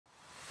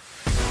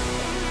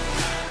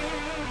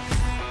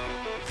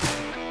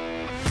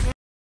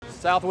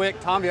Southwick,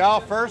 Tom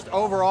Vialle, first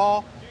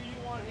overall.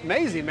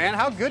 Amazing, man.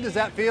 How good does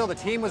that feel? The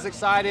team was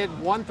excited,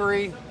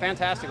 1-3,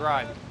 fantastic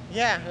ride.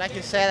 Yeah, like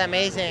you said,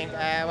 amazing.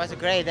 It was a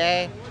great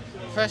day.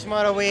 First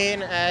moto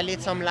win,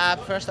 lead some lap,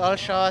 first all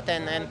shot,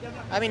 and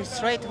I mean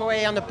straight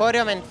away on the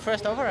podium and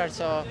first overall.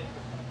 So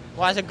it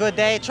was a good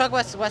day. Truck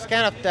was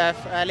kind of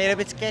tough, a little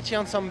bit sketchy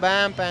on some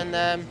bump,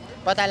 and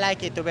but I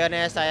like it, to be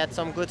honest. I had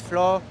some good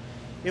flow.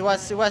 It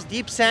was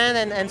deep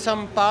sand, and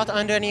some part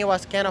underneath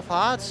was kind of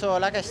hard. So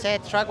like I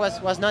said, track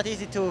was not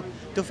easy to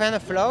find the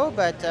flow,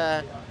 but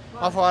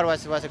overall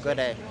was a good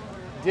day.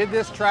 Did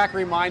this track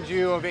remind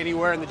you of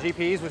anywhere in the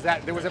GPs?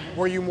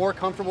 Were you more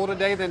comfortable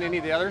today than any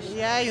of the others?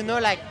 Yeah, you know,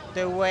 like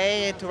the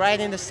way to ride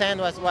in the sand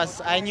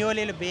was I knew a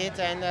little bit,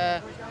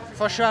 and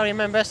for sure I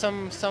remember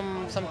some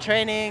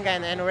training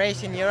and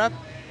race in Europe.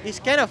 It's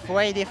kind of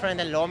way different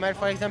than Lommel,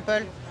 for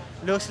example.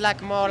 Looks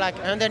like more like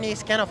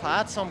underneath kind of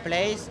hard some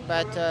place,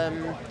 but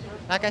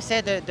like I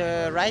said,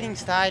 the riding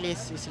style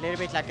is a little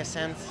bit like a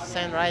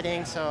sand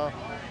riding, so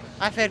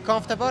I felt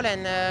comfortable,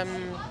 and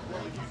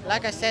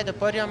like I said, the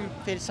podium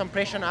feels some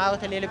pressure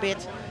out a little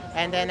bit,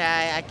 and then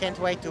I can't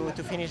wait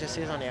to finish the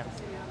season here.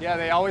 Yeah,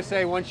 they always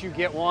say once you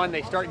get one,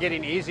 they start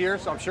getting easier,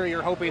 so I'm sure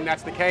you're hoping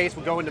that's the case.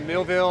 We'll go into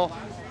Millville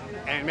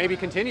and maybe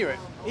continue it.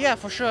 Yeah,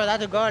 for sure,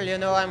 that's the goal, you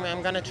know,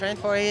 I'm going to train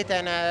for it,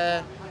 and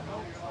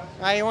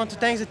I want to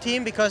thank the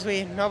team because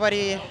we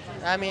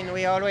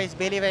always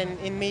believe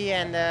in me,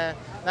 and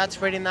that's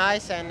pretty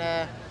nice,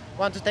 and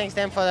want to thank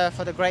them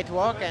for the great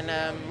work, and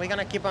we're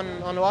going to keep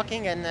on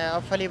working, and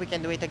hopefully we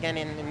can do it again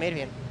in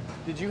Midville.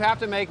 Did you have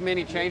to make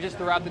many changes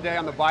throughout the day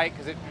on the bike?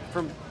 Because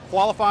from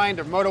qualifying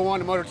to Moto 1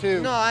 to Moto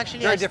 2, no,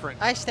 actually, very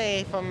different. I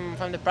stay from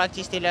the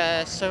practice till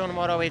second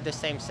moto with the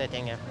same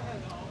setting.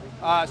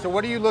 Yeah. So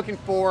what are you looking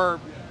for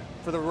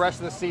the rest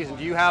of the season?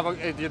 Do you have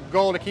a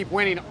goal to keep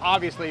winning,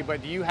 obviously,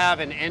 but do you have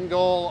an end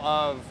goal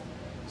of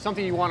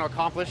something you want to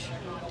accomplish?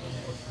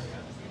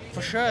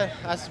 For sure,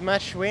 as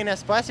much win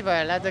as possible.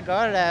 That's the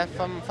goal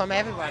from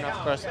everyone, of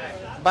course.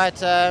 But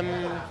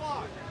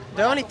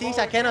the only things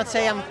I cannot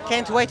say, I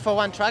can't wait for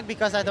one track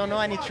because I don't know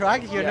any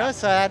track, you know,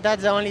 so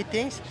that's the only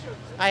things.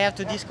 I have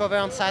to discover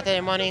on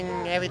Saturday morning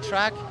every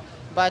track.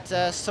 But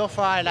so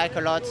far I like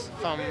a lot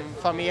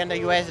from here in the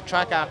US. The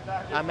track are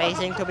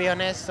amazing, to be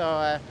honest,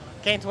 so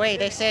can't wait.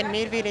 They said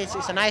Millville is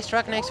a nice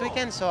track next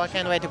weekend, so I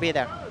can't wait to be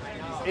there.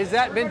 Has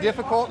that been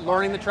difficult,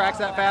 learning the tracks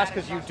that fast,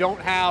 because you don't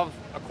have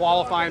a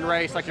qualifying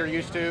race like you're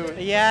used to?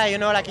 Yeah, you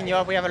know, like in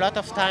Europe we have a lot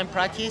of time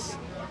practice,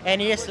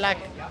 and it's like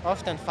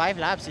often 5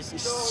 laps.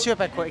 It's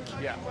super quick.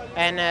 Yeah.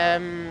 And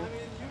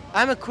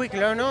I'm a quick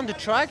learner on the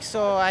track,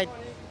 so I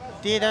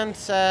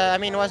didn't,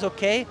 it was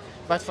okay,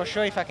 but for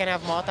sure if I can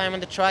have more time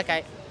on the track,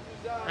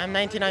 I'm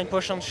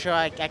 99% sure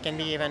I can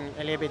be even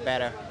a little bit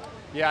better.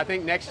 Yeah, I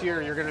think next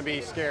year you're going to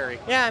be scary.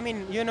 Yeah,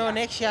 you know,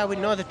 next year I will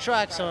know the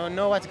track, so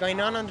know what's going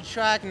on the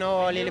track,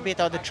 know a little bit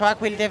how the track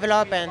will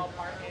develop, and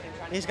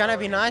it's going to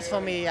be nice for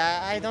me.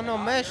 I don't know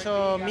much,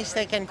 so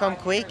mistakes can come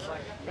quick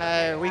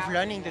with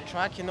learning the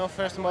track, you know,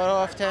 first moto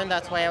often,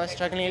 that's why I was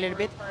struggling a little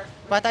bit.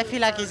 But I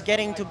feel like it's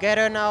getting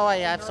together now, I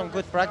have some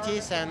good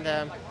practice,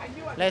 and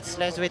let's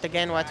do it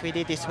again what we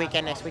did this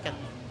weekend, next weekend.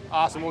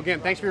 Awesome. Well, again,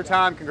 thanks for your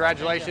time,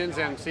 congratulations,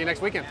 and see you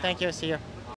next weekend. Thank you, see you.